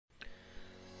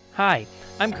Hi,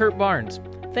 I'm Kurt Barnes.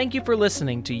 Thank you for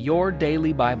listening to Your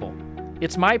Daily Bible.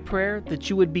 It's my prayer that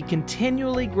you would be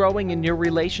continually growing in your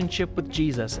relationship with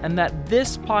Jesus and that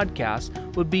this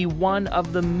podcast would be one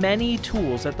of the many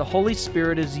tools that the Holy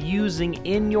Spirit is using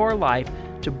in your life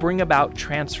to bring about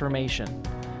transformation.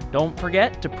 Don't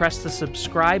forget to press the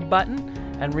subscribe button,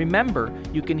 and remember,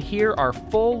 you can hear our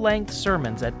full-length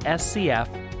sermons at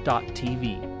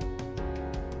scf.tv.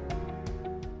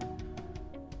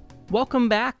 Welcome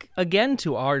back again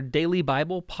to our Daily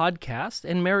Bible podcast,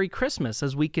 and Merry Christmas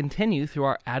as we continue through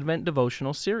our Advent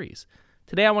devotional series.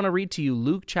 Today I want to read to you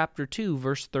Luke chapter 2,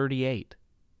 verse 38.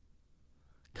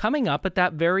 Coming up at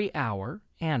that very hour,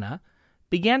 Anna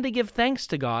began to give thanks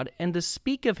to God and to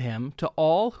speak of him to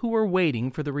all who were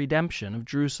waiting for the redemption of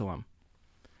Jerusalem.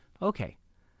 Okay,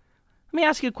 let me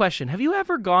ask you a question. Have you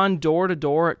ever gone door to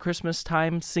door at Christmas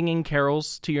time singing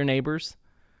carols to your neighbors?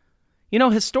 You know,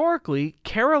 historically,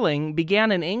 caroling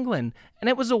began in England, and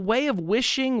it was a way of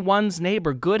wishing one's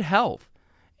neighbor good health.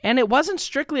 And it wasn't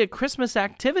strictly a Christmas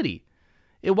activity.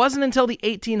 It wasn't until the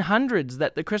 1800s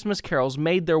that the Christmas carols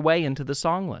made their way into the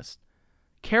song list.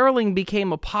 Caroling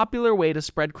became a popular way to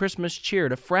spread Christmas cheer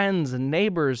to friends and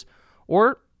neighbors,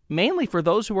 or mainly for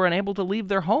those who were unable to leave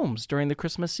their homes during the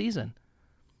Christmas season.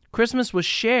 Christmas was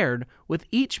shared with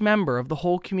each member of the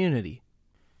whole community.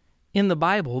 In the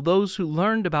Bible, those who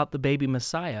learned about the baby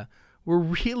Messiah were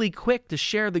really quick to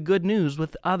share the good news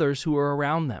with others who were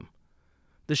around them.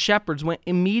 The shepherds went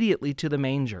immediately to the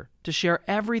manger to share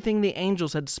everything the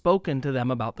angels had spoken to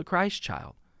them about the Christ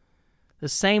child. The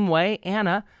same way,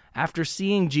 Anna, after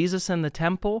seeing Jesus in the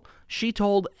temple, she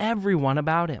told everyone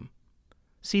about him.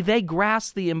 See, they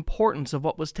grasped the importance of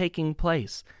what was taking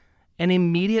place and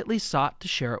immediately sought to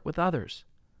share it with others.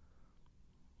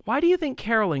 Why do you think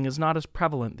caroling is not as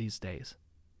prevalent these days?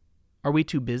 Are we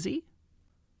too busy?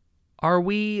 Are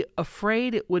we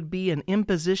afraid it would be an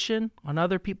imposition on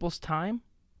other people's time?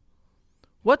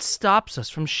 What stops us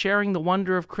from sharing the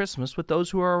wonder of Christmas with those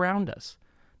who are around us?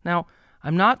 Now,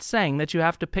 I'm not saying that you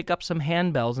have to pick up some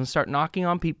handbells and start knocking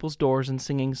on people's doors and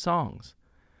singing songs.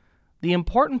 The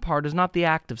important part is not the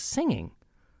act of singing,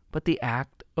 but the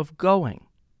act of going.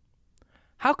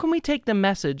 How can we take the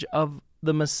message of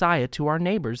the Messiah to our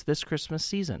neighbors this Christmas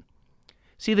season?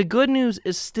 See, the good news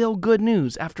is still good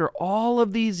news after all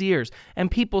of these years,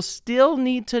 and people still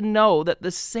need to know that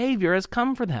the Savior has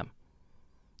come for them.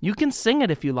 You can sing it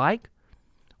if you like,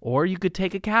 or you could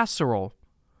take a casserole,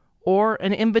 or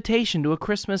an invitation to a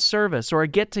Christmas service or a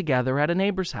get-together at a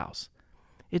neighbor's house.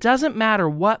 It doesn't matter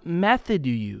what method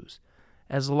you use,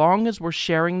 as long as we're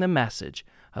sharing the message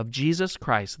of Jesus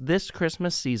Christ this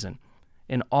Christmas season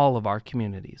in all of our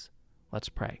communities. Let's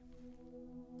pray.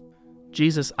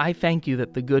 Jesus, I thank you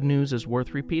that the good news is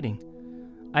worth repeating.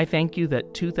 I thank you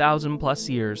that 2,000 plus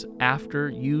years after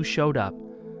you showed up,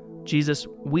 Jesus,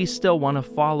 we still want to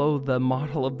follow the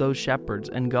model of those shepherds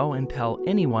and go and tell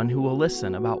anyone who will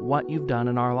listen about what you've done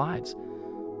in our lives.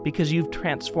 Because you've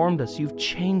transformed us, you've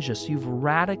changed us, you've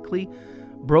radically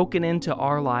broken into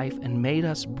our life and made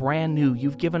us brand new.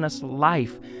 You've given us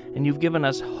life, and you've given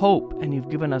us hope, and you've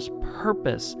given us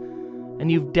purpose. And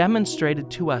you've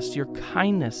demonstrated to us your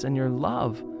kindness and your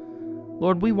love.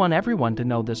 Lord, we want everyone to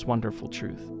know this wonderful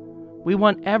truth. We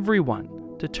want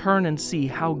everyone to turn and see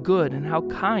how good and how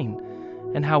kind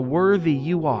and how worthy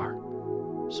you are.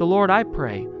 So Lord, I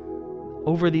pray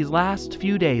over these last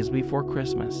few days before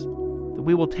Christmas that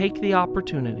we will take the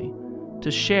opportunity to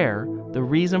share the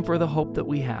reason for the hope that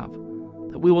we have,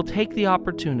 that we will take the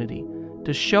opportunity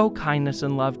to show kindness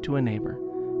and love to a neighbor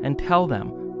and tell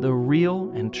them the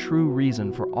real and true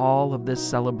reason for all of this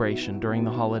celebration during the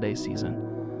holiday season.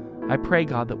 I pray,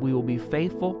 God, that we will be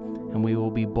faithful and we will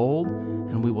be bold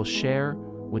and we will share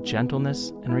with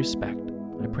gentleness and respect.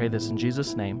 I pray this in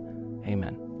Jesus' name.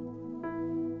 Amen.